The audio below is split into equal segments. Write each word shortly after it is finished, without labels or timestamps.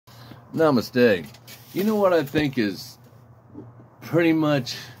Namaste. You know what I think is pretty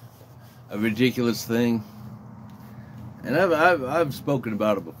much a ridiculous thing? And I've spoken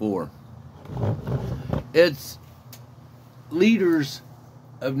about it before. It's leaders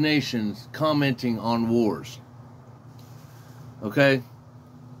of nations commenting on wars. Okay?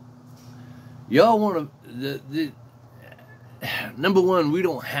 Y'all want to... Number one, we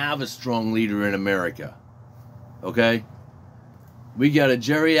don't have a strong leader in America. Okay? We got a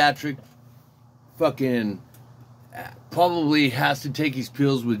geriatric fucking... probably has to take his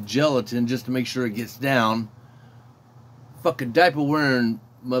pills with gelatin just to make sure it gets down. Fucking diaper wearing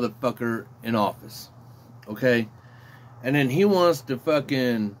motherfucker in office. Okay? And then he wants to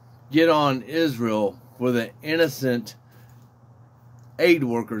fucking get on Israel for the innocent aid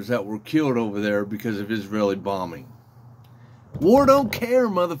workers that were killed over there because of Israeli bombing. War don't care,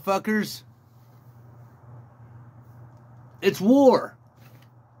 motherfuckers. It's war.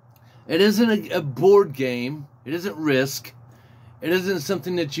 It isn't a board game. It isn't Risk. It isn't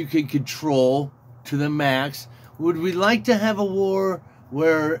something that you can control to the max. Would we like to have a war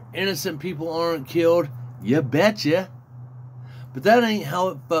where innocent people aren't killed? You betcha. But that ain't how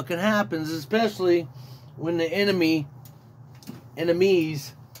it fucking happens, especially when the enemies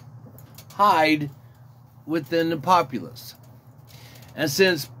hide within the populace. And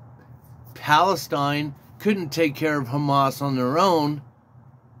since Palestine couldn't take care of Hamas on their own,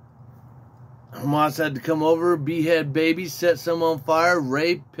 Hamas had to come over, behead babies, set some on fire,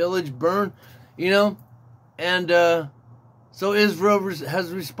 rape, pillage, burn, and so Israel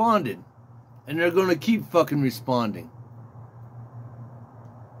has responded, and they're going to keep fucking responding.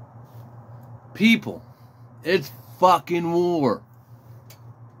 People, it's fucking war.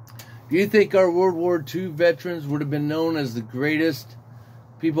 Do you think our World War II veterans would have been known as the greatest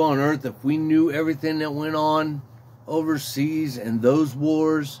people on earth if we knew everything that went on overseas in those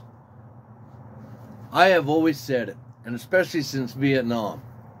wars? I have always said it, and especially since Vietnam.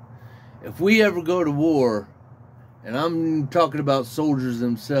 If we ever go to war, and I'm talking about soldiers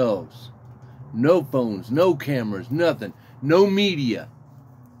themselves, no phones, no cameras, nothing, no media.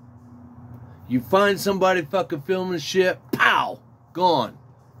 You find somebody fucking filming shit, pow, gone.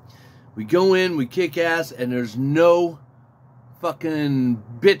 We go in, we kick ass, and there's no fucking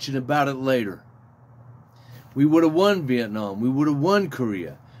bitching about it later. We would have won Vietnam. We would have won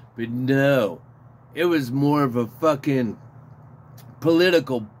Korea. But no. It was more of a fucking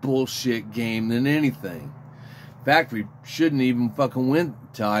political bullshit game than anything. In fact, we shouldn't even fucking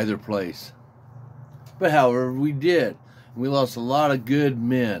went to either place. But however, we did. We lost a lot of good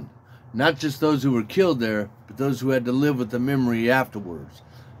men. Not just those who were killed there, but those who had to live with the memory afterwards.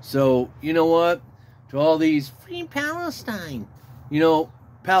 So, you know what? To all these free Palestine.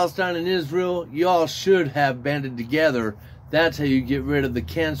 Palestine and Israel, y'all should have banded together. That's how you get rid of the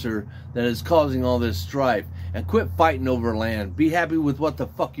cancer that is causing all this strife. And quit fighting over land. Be happy with what the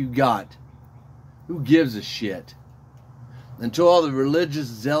fuck you got. Who gives a shit? And to all the religious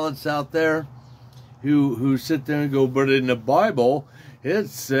zealots out there who sit there and go, but in the Bible, it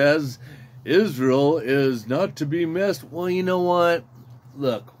says Israel is not to be messed. Well, you know what?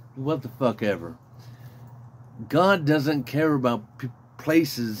 Look, what the fuck ever. God doesn't care about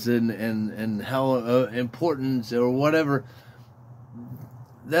places and how important or whatever.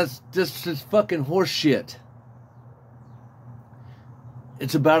 That's just fucking horse shit.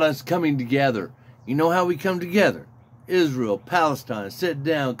 It's about us coming together. You know how we come together? Israel, Palestine, sit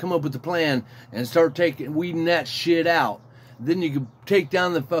down, come up with a plan, and start weeding that shit out. Then you can take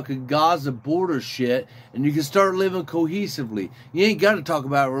down the fucking Gaza border shit, and you can start living cohesively. You ain't got to talk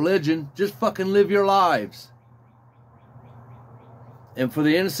about religion. Just fucking live your lives. And for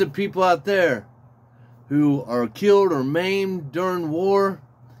the innocent people out there who are killed or maimed during war,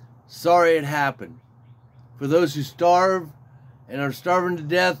 sorry it happened. For those who starve and are starving to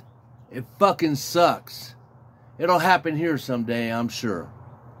death, it fucking sucks. It'll happen here someday, I'm sure.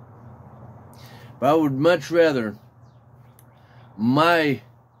 But I would much rather my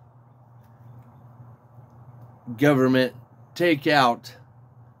government take out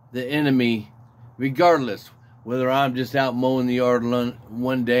the enemy, regardless whether I'm just out mowing the yard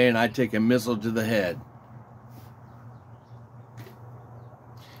one day and I take a missile to the head.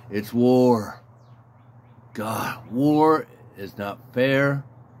 It's war. God, war is not fair.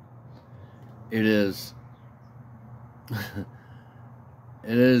 It is.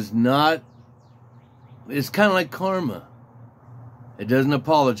 It is not. It's kind of like karma. It doesn't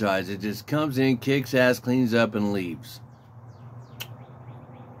apologize. It just comes in, kicks ass, cleans up, and leaves.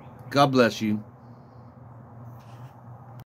 God bless you.